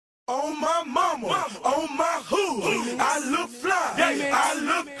On my mama, on my hood, I look fly, I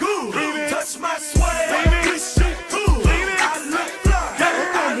look good. Touch my swag, this shit cool. I look fly,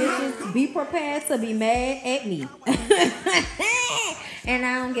 I look good. Be prepared to be mad at me. And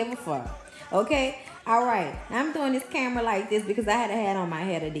I don't give a fuck. Okay? Alright. I'm doing this camera like this because I had a hat on my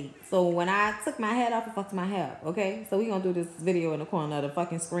head today. So when I took my hat off, I fucked my hair up. Okay? So we gonna do this video in the corner of the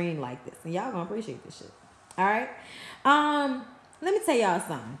fucking screen like this. And y'all gonna appreciate this shit. Alright? Let me tell y'all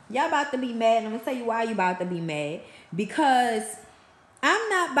something. Y'all about to be mad. And I'm gonna tell you why you about to be mad. Because I'm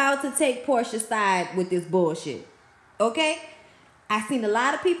not about to take Portia's side with this bullshit. Okay? I seen a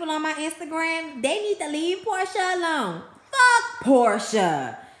lot of people on my Instagram. They need to leave Portia alone. Fuck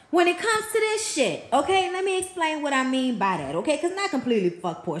Portia. When it comes to this shit, okay? Let me explain what I mean by that, okay? Because not completely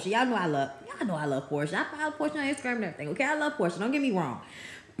fuck Portia. Y'all know I love Portia. I follow Portia on Instagram and everything, okay? I love Portia. Don't get me wrong.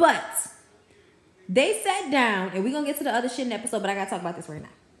 But they sat down, and we're going to get to the other shit in the episode, but I got to talk about this right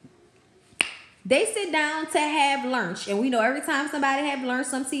now. They sit down to have lunch, and we know every time somebody have lunch,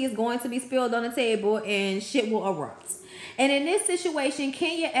 some tea is going to be spilled on the table, and shit will erupt. And in this situation,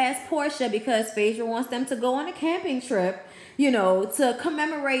 Kenya asked Portia, because Phaedra wants them to go on a camping trip, you know, to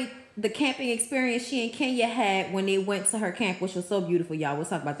commemorate the camping experience she and Kenya had when they went to her camp, which was so beautiful, y'all. We'll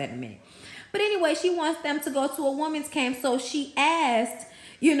talk about that in a minute. But anyway, she wants them to go to a women's camp, so she asked,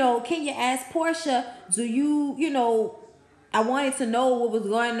 you know, Kenya asked Portia, do you know, I wanted to know what was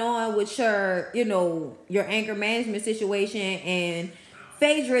going on with your, you know, your anger management situation. And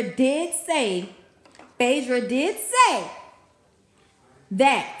Phaedra did say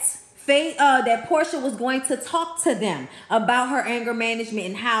that Portia was going to talk to them about her anger management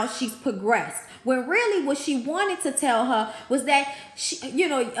and how she's progressed. When really what she wanted to tell her was that she, you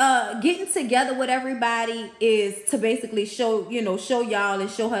know, getting together with everybody is to basically show y'all and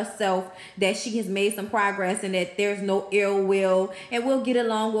show herself that she has made some progress and that there's no ill will and we'll get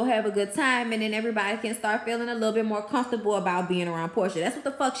along, we'll have a good time, and then everybody can start feeling a little bit more comfortable about being around Portia. That's what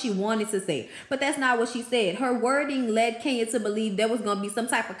the fuck she wanted to say. But that's not what she said. Her wording led Kenya to believe there was going to be some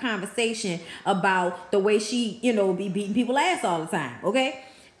type of conversation about the way she, you know, be beating people ass all the time, okay?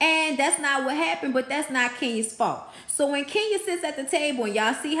 And that's not what happened, but that's not Kenya's fault. So when Kenya sits at the table, and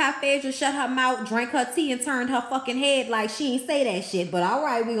y'all see how Phaedra shut her mouth, drank her tea, and turned her fucking head like she ain't say that shit, but all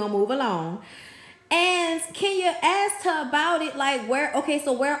right, we gonna move along. And Kenya asked her about it, like, where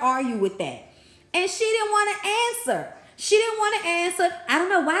are you with that? And she didn't want to answer. I don't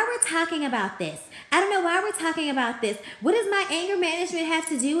know why we're talking about this. What does my anger management have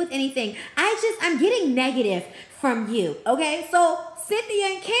to do with anything? I'm getting negative from you, okay? So Cynthia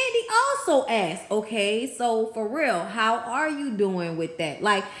and Candy also asked, okay, so for real, how are you doing with that?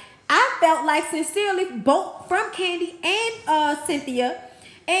 Like, I felt like sincerely, both from Candy and Cynthia,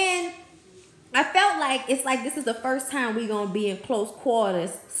 and I felt like it's like this is the first time we're going to be in close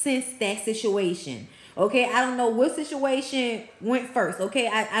quarters since that situation. Okay, I don't know what situation went first. Okay,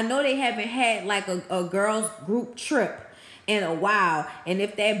 I know they haven't had like a girls group trip in a while. And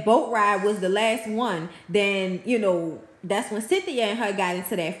if that boat ride was the last one, then, you know, that's when Cynthia and her got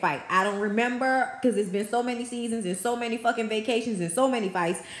into that fight. I don't remember because it's been so many seasons and so many fucking vacations and so many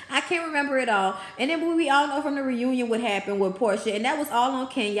fights. I can't remember it all. And then we all know from the reunion what happened with Portia. And that was all on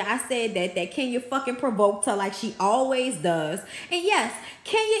Kenya. I said that Kenya fucking provoked her like she always does. And yes,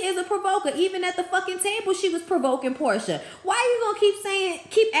 Kenya is a provoker. Even at the fucking table, she was provoking Portia. Why are you gonna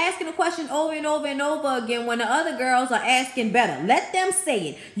keep asking the question over and over and over again when the other girls are asking better? Let them say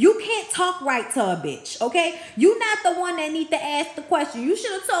it. You can't talk right to a bitch, okay? You not the one that need to ask the question. You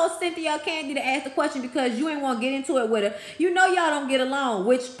should have told Cynthia or Candy to ask the question because you ain't want to get into it with her. You know y'all don't get along,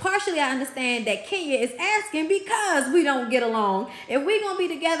 which partially I understand that Kenya is asking because we don't get along. If we gonna be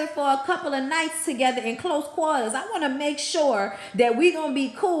together for a couple of nights together in close quarters, I want to make sure that we gonna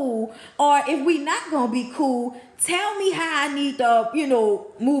be cool, or if we not gonna be cool, tell me how I need to, you know,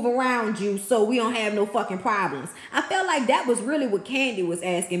 move around you so we don't have no fucking problems. I felt like that was really what Candy was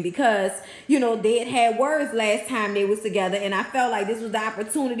asking because, you know, they had words last time they was together, and I felt like this was the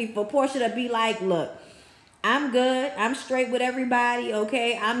opportunity for Portia to be like, look, I'm good. I'm straight with everybody,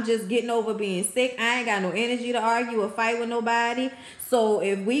 okay? I'm just getting over being sick. I ain't got no energy to argue or fight with nobody. So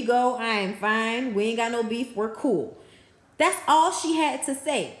if we go, I am fine. We ain't got no beef. We're cool. That's all she had to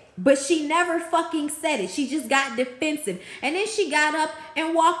say. But she never fucking said it. She just got defensive. And then she got up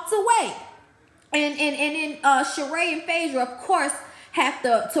and walked away. And then Sheree and Phaedra, of course, have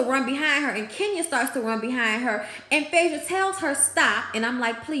to run behind her. And Kenya starts to run behind her. And Phaedra tells her stop. And I'm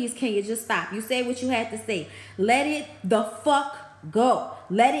like, please, Kenya, just stop. You say what you had to say. Let it the fuck go.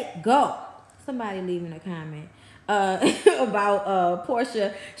 Let it go. Somebody leaving a comment about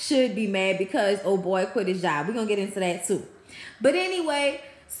Portia should be mad because old boy quit his job. We're going to get into that too. But anyway,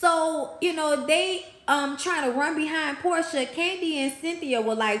 So, they trying to run behind Portia. Candy and Cynthia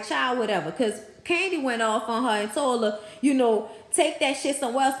were like, child, whatever. Because Candy went off on her and told her, take that shit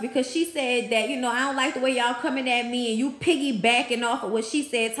somewhere else, because she said that, I don't like the way y'all coming at me, and you piggybacking off of what she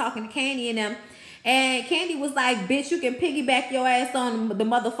said, talking to Candy and them. And Candy was like, bitch, you can piggyback your ass on the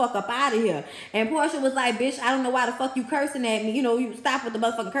motherfucker up out of here. And Portia was like, bitch, I don't know why the fuck you cursing at me. You stop with the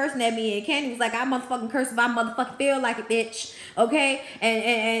motherfucking cursing at me. And Candy was like, I motherfucking curse if I motherfucking feel like it, bitch. Okay?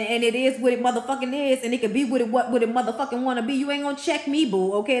 And it is what it motherfucking is. And it can be what it motherfucking want to be. You ain't gonna check me,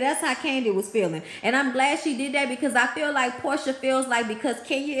 boo. Okay? That's how Candy was feeling. And I'm glad she did that, because I feel like Portia feels like, because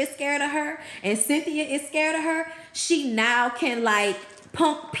Kenya is scared of her and Cynthia is scared of her, she now can like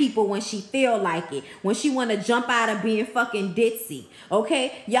punk people when she feel like it, when she want to jump out of being fucking ditzy.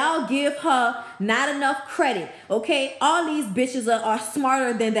 Okay, y'all give her not enough credit. Okay, all these bitches are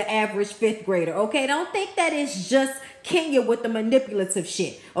smarter than the average 5th grader. Okay, don't think that it's just Kenya with the manipulative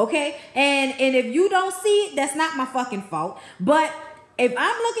shit. Okay, and if you don't see it, that's not my fucking fault. But if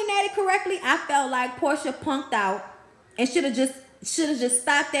I'm looking at it correctly, I felt like Portia punked out and should have just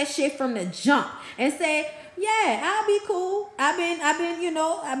stopped that shit from the jump and said, yeah, I'll be cool. I've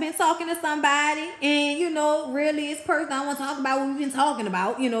been talking to somebody, and really it's personal. I don't want to talk about what we've been talking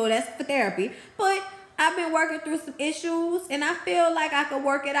about. That's for therapy. But I've been working through some issues, and I feel like I could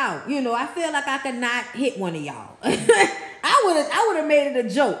work it out. I feel like I could not hit one of y'all. I would have made it a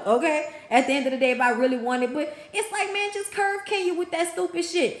joke, okay? At the end of the day, if I really wanted. But it's like, man, just curve Kenya with that stupid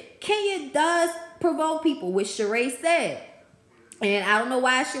shit. Kenya does provoke people, which Sheree said. And I don't know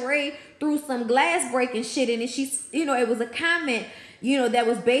why Sheree threw some glass breaking shit in it. She's, it was a comment, that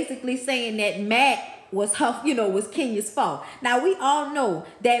was basically saying that Matt was her, was Kenya's fault. Now, we all know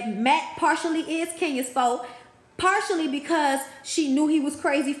that Matt partially is Kenya's fault, partially because she knew he was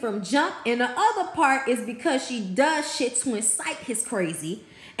crazy from jump. And the other part is because she does shit to incite his crazy,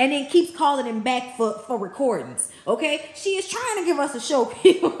 and then keeps calling him back for recordings. Okay? She is trying to give us a show,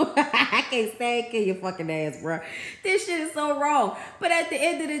 people. I can't stand Kenya fucking ass, bro. This shit is so wrong. But at the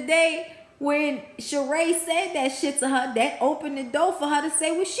end of the day, when Sheree said that shit to her, that opened the door for her to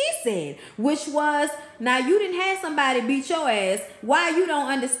say what she said, which was, now you didn't have somebody beat your ass. Why you don't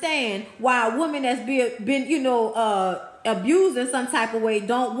understand why a woman that's been abused in some type of way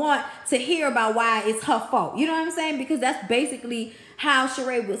don't want to hear about why it's her fault. You know what I'm saying? Because that's basically how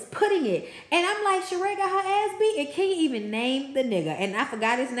Sheree was putting it. And I'm like, Sheree got her ass beat, and can't even name the nigga. And I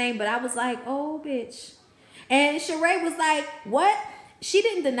forgot his name, but I was like, oh, bitch. And Sheree was like, what? She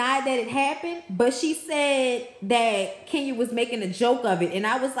didn't deny that it happened, but she said that Kenya was making a joke of it. And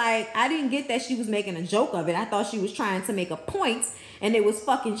I was like, I didn't get that she was making a joke of it. I thought she was trying to make a point, and it was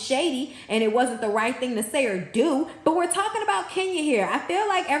fucking shady, and it wasn't the right thing to say or do. But we're talking about Kenya here. I feel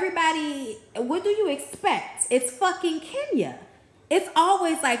like everybody, what do you expect? It's fucking Kenya. It's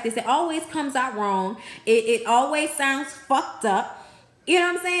always like this. It always comes out wrong. It always sounds fucked up. You know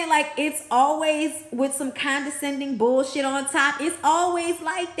what I'm saying? Like, it's always with some condescending bullshit on top. It's always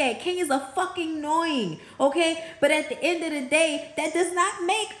like that. Kenya's a fucking annoying, okay? But at the end of the day, that does not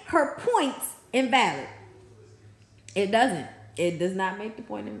make her points invalid. It doesn't. It does not make the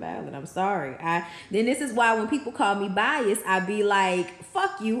point invalid. I'm sorry. Then this is why when people call me biased, I be like,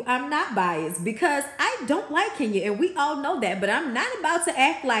 fuck you, I'm not biased, because I don't like Kenya, and we all know that. But I'm not about to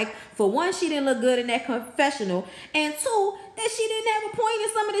act like, for one, she didn't look good in that confessional, and two, that she didn't have a point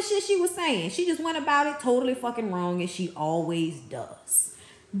in some of the shit she was saying. She just went about it totally fucking wrong, and she always does.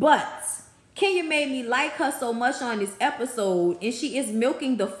 But Kenya made me like her so much on this episode, and she is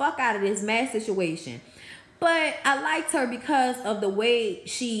milking the fuck out of this Matt situation. But I liked her because of the way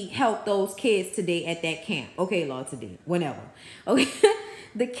she helped those kids today at that camp. Okay, Lord, today, whenever. Okay,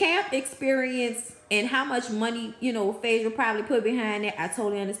 the camp experience and how much money, Phaedra probably put behind it. I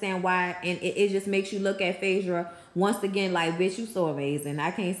totally understand why. And it just makes you look at Phaedra once again like, bitch, you so amazing.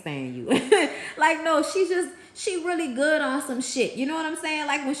 I can't stand you. Like, no, she really good on some shit. You know what I'm saying?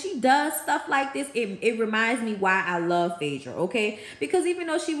 Like, when she does stuff like this, it reminds me why I love Phaedra, okay? Because even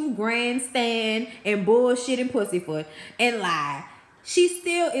though she will grandstand and bullshit and pussyfoot and lie, she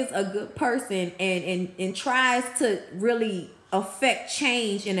still is a good person and tries to really affect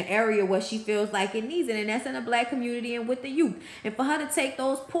change in an area where she feels like it needs it, and that's in the black community and with the youth. And for her to take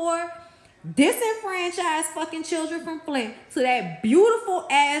those poor, disenfranchised fucking children from Flint to that beautiful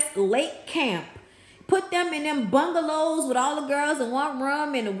ass lake camp, put them in them bungalows with all the girls in one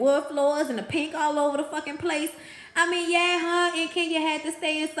room and the wood floors and the pink all over the fucking place. I mean, yeah, her and Kenya had to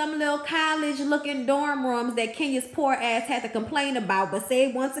stay in some little college-looking dorm rooms that Kenya's poor ass had to complain about, but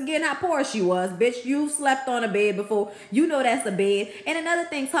say once again how poor she was. Bitch, you slept on a bed before. You know that's a bed. And another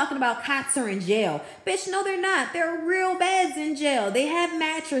thing, talking about cots are in jail. Bitch, no, they're not. There are real beds in jail. They have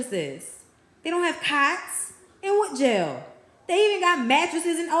mattresses. They don't have cots. In what jail? They even got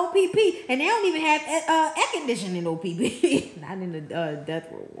mattresses in OPP, and they don't even have air conditioning in OPP. Not in the death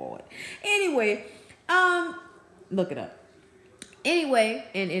row ward. Anyway, look it up. Anyway,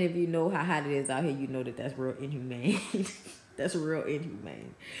 and if you know how hot it is out here, you know that that's real inhumane. That's real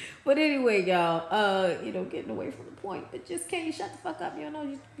inhumane. But anyway, y'all, getting away from the point, but just can't you shut the fuck up? You don't know what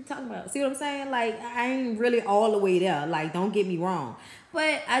you're talking about. See what I'm saying? Like, I ain't really all the way there. Like, don't get me wrong.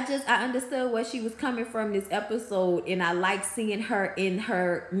 But I understood where she was coming from this episode, and I like seeing her in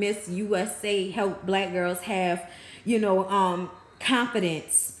her Miss USA help black girls have,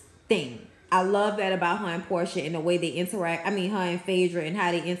 confidence thing. I love that about her and Portia and the way they interact. I mean, her and Phaedra and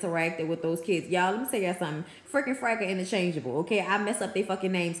how they interacted with those kids. Y'all, let me tell y'all something. Freaking Frack are interchangeable, okay? I mess up their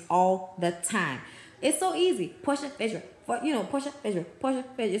fucking names all the time. It's so easy. Portia, Phaedra. Portia, Phaedra. Portia,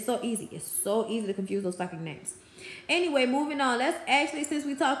 Phaedra. It's so easy. It's so easy to confuse those fucking names. Anyway, moving on. Let's actually, since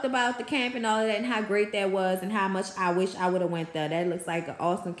we talked about the camp and all of that and how great that was and how much I wish I would have went there. That looks like an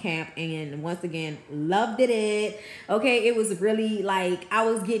awesome camp, and once again, loved it. Okay, it was really like I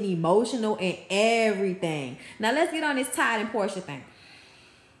was getting emotional and everything. Now let's get on this Todd and Portia thing.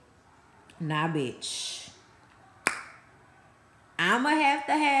 Nah, bitch. I'ma have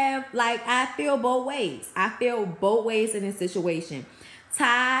to have, like, I feel both ways. I feel both ways in this situation.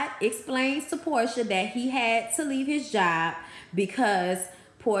 Todd explains to Portia that he had to leave his job because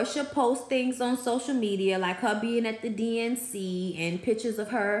Portia posts things on social media, like her being at the DNC and pictures of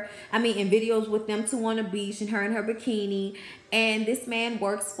her, and videos with them two on the beach and her in her bikini. And this man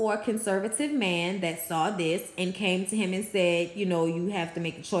works for a conservative man that saw this and came to him and said, you have to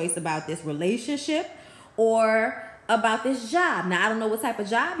make a choice about this relationship or about this job. Now, I don't know what type of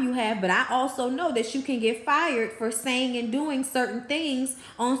job you have, but I also know that you can get fired for saying and doing certain things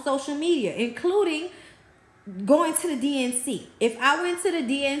on social media, including going to the DNC. If I went to the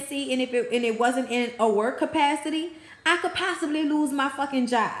DNC and it wasn't in a work capacity, I could possibly lose my fucking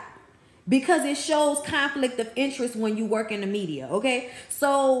job because it shows conflict of interest when you work in the media, okay?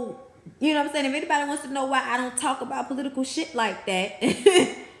 So, you know what I'm saying? If anybody wants to know why I don't talk about political shit like that,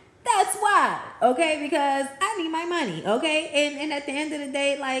 that's why, okay? Because I need my money, okay? And at the end of the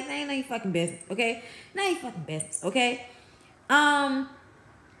day, like, that ain't no fucking business, okay? Not your fucking business, okay? I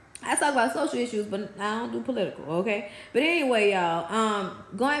talk about social issues, but I don't do political, okay? But anyway, y'all,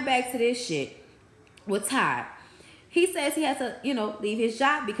 going back to this shit with Todd, he says he has to, leave his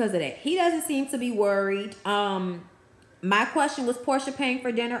job because of that. He doesn't seem to be worried. My question, was Portia paying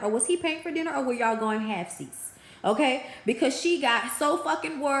for dinner, or was he paying for dinner, or were y'all going half-seats? Okay, because she got so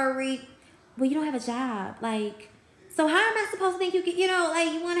fucking worried. Well, you don't have a job. Like, so how am I supposed to think you can, you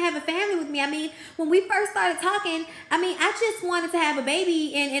want to have a family with me? When we first started talking, I just wanted to have a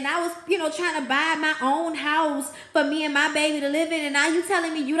baby and I was, trying to buy my own house for me and my baby to live in. And now you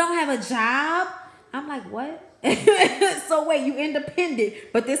telling me you don't have a job? I'm like, what? So wait, you independent,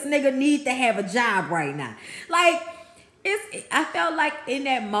 but this nigga need to have a job right now. Like, I felt like in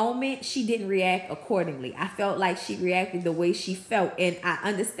that moment, she didn't react accordingly. I felt like she reacted the way she felt. And I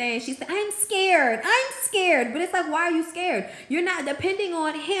understand. She said, I'm scared. But it's like, why are you scared? You're not depending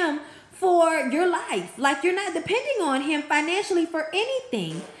on him for your life. Like, you're not depending on him financially for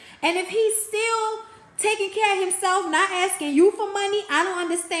anything. And if he's still taking care of himself, not asking you for money, I don't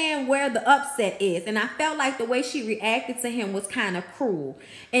understand where the upset is. And I felt like the way she reacted to him was kind of cruel.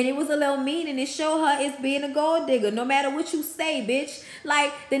 And it was a little mean, and it showed her as being a gold digger. No matter what you say, bitch.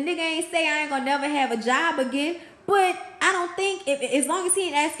 Like, the nigga ain't say I ain't gonna never have a job again. But I don't think, as long as he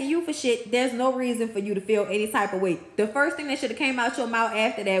ain't asking you for shit, there's no reason for you to feel any type of way. The first thing that should have came out your mouth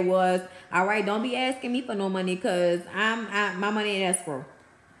after that was, all right, don't be asking me for no money because my money in escrow.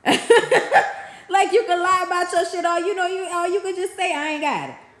 Like, you can lie about your shit, or you could just say I ain't got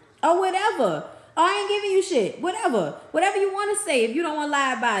it, or whatever. Or I ain't giving you shit, whatever you want to say if you don't want to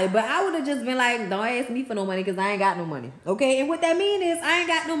lie about it. But I would have just been like, don't ask me for no money because I ain't got no money, okay? And what that mean is I ain't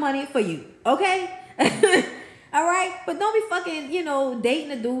got no money for you, okay? All right, but don't be fucking,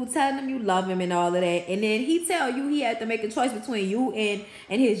 dating a dude, telling him you love him and all of that, and then he tell you he had to make a choice between you and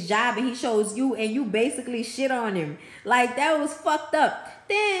his job, and he shows you, and you basically shit on him. Like, that was fucked up.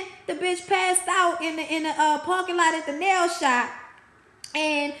 Then the bitch passed out in the parking lot at the nail shop,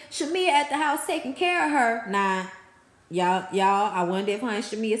 and Shamia at the house taking care of her. Nah, y'all, I wonder if her and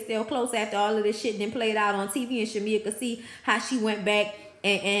Shamia still close after all of this shit then played out on TV, and Shamia could see how she went back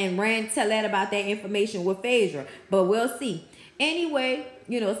and ran to tell that about that information with Phaedra. But we'll see. Anyway,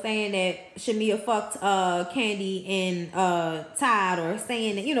 saying that Shamia fucked Candy and Todd, or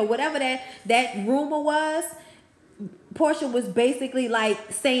saying that, whatever that rumor was, Portia was basically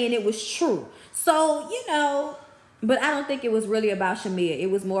like saying it was true. So, but I don't think it was really about Shamia.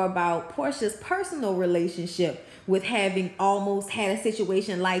 It was more about Portia's personal relationship with having almost had a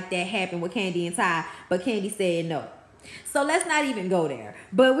situation like that happen with Candy and Ty, but Candy said no. So let's not even go there.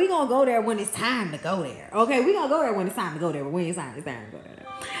 But we're going to go there when it's time to go there. Okay, we're going to go there when it's time to go there. But when it's time to go there.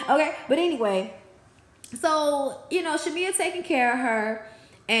 Okay, but anyway. So, Shamia taking care of her.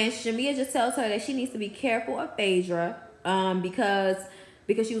 And Shamia just tells her that she needs to be careful of Phaedra. Because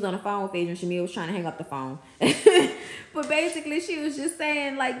she was on the phone with Phaedra and Shamia was trying to hang up the phone. But basically she was just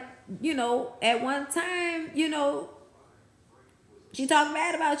saying, like, at one time, she talked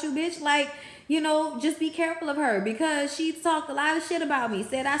bad about you, bitch. Like, just be careful of her, because she talked a lot of shit about me.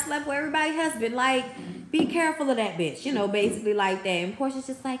 Said I slept with everybody's husband. Like, be careful of that bitch. Basically like that. And Portia's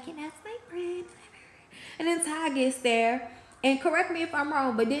just like, that's my friend. And then Ty gets there. And correct me if I'm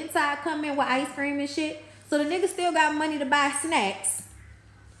wrong, but didn't Ty come in with ice cream and shit? So the nigga still got money to buy snacks.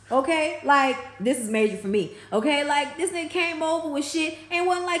 Okay? Like, this is major for me. Okay? Like, this nigga came over with shit, and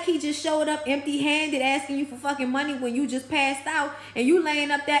wasn't like he just showed up empty-handed asking you for fucking money when you just passed out, and you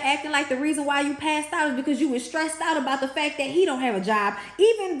laying up there acting like the reason why you passed out is because you was stressed out about the fact that he don't have a job,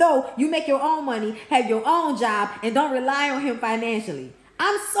 even though you make your own money, have your own job, and don't rely on him financially.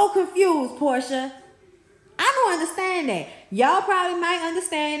 I'm so confused, Portia. I don't understand that. Y'all probably might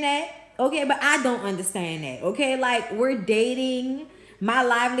understand that. Okay, but I don't understand that. Okay, like, we're dating. My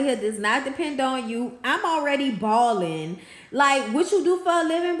livelihood does not depend on you. I'm already balling. Like, what you do for a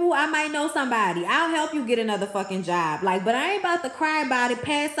living, boo? I might know somebody. I'll help you get another fucking job. Like, but I ain't about to cry about it,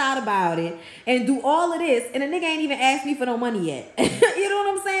 pass out about it, and do all of this. And the nigga ain't even asked me for no money yet. You know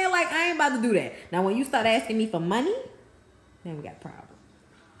what I'm saying? Like, I ain't about to do that. Now, when you start asking me for money, then we got a problem.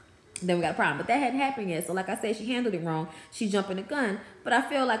 But that hadn't happened yet. So like I said, she handled it wrong. She jumping the gun. But I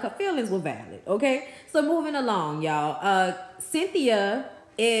feel like her feelings were valid. Okay? So moving along, y'all. Cynthia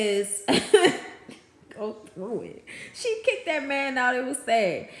is... Go through it. She kicked that man out. It was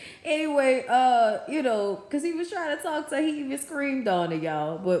sad. Anyway, because he was trying to talk to her. He even screamed on it,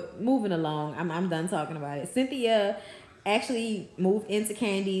 y'all. But moving along. I'm done talking about it. Cynthia actually moved into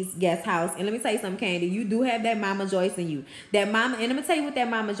Candy's guest house. And let me tell you something, Candy. You do have that Mama Joyce in you. And I'm going to tell you what that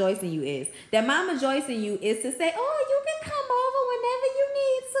Mama Joyce in you is. That Mama Joyce in you is to say, oh, you can come over whenever you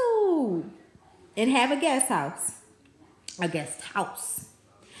need to. And have a guest house. A guest house.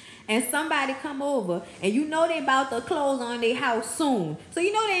 And somebody come over, and you know they about to close on their house soon. So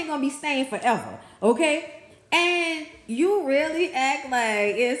you know they ain't going to be staying forever. Okay? And you really act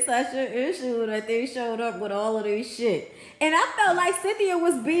like it's such an issue that they showed up with all of this shit. And I felt like Cynthia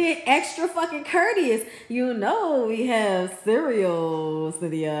was being extra fucking courteous. We have cereal,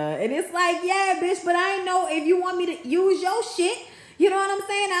 Cynthia. And it's like, yeah, bitch, but I ain't know if you want me to use your shit. You know what I'm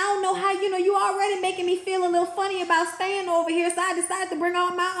saying? I don't know how, you already making me feel a little funny about staying over here. So I decided to bring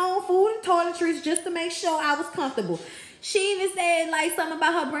on my own food and toiletries just to make sure I was comfortable. She even said, like, something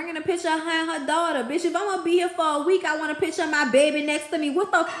about her bringing a picture of her and her daughter. Bitch, if I'm going to be here for a week, I want a picture of my baby next to me.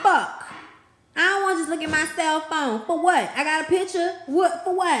 What the fuck? I don't want to just look at my cell phone. For what? I got a picture? What?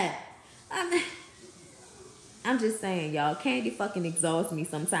 For what? I'm just saying, y'all, Candy fucking exhausts me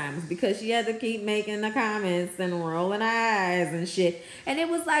sometimes because she had to keep making the comments and rolling eyes and shit. And it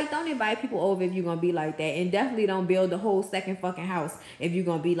was like, don't invite people over if you're going to be like that. And definitely don't build the whole second fucking house if you're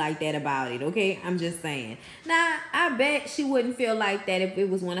going to be like that about it, okay? I'm just saying. Now, I bet she wouldn't feel like that if it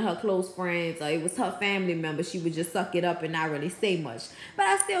was one of her close friends or it was her family member. She would just suck it up and not really say much. But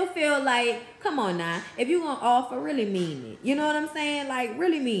I still feel like, come on now, if you're going to offer, really mean it. You know what I'm saying? Like,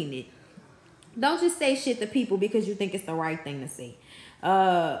 really mean it. Don't just say shit to people because you think it's the right thing to say.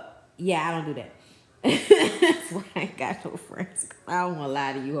 Yeah, I don't do that. That's why I ain't got no friends. I don't want to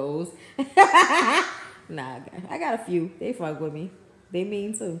lie to you hoes. Nah, I got a few. They fuck with me. They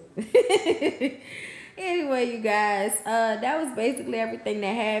mean too. Anyway, you guys, that was basically everything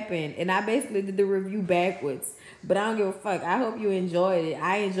that happened. And I basically did the review backwards. But I don't give a fuck. I hope you enjoyed it.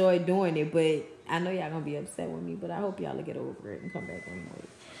 I enjoyed doing it. But I know y'all going to be upset with me. But I hope y'all will get over it and come back anyway.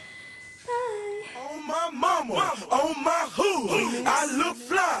 On my mama, on my hood, I look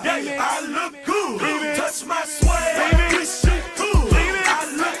fly, I look good.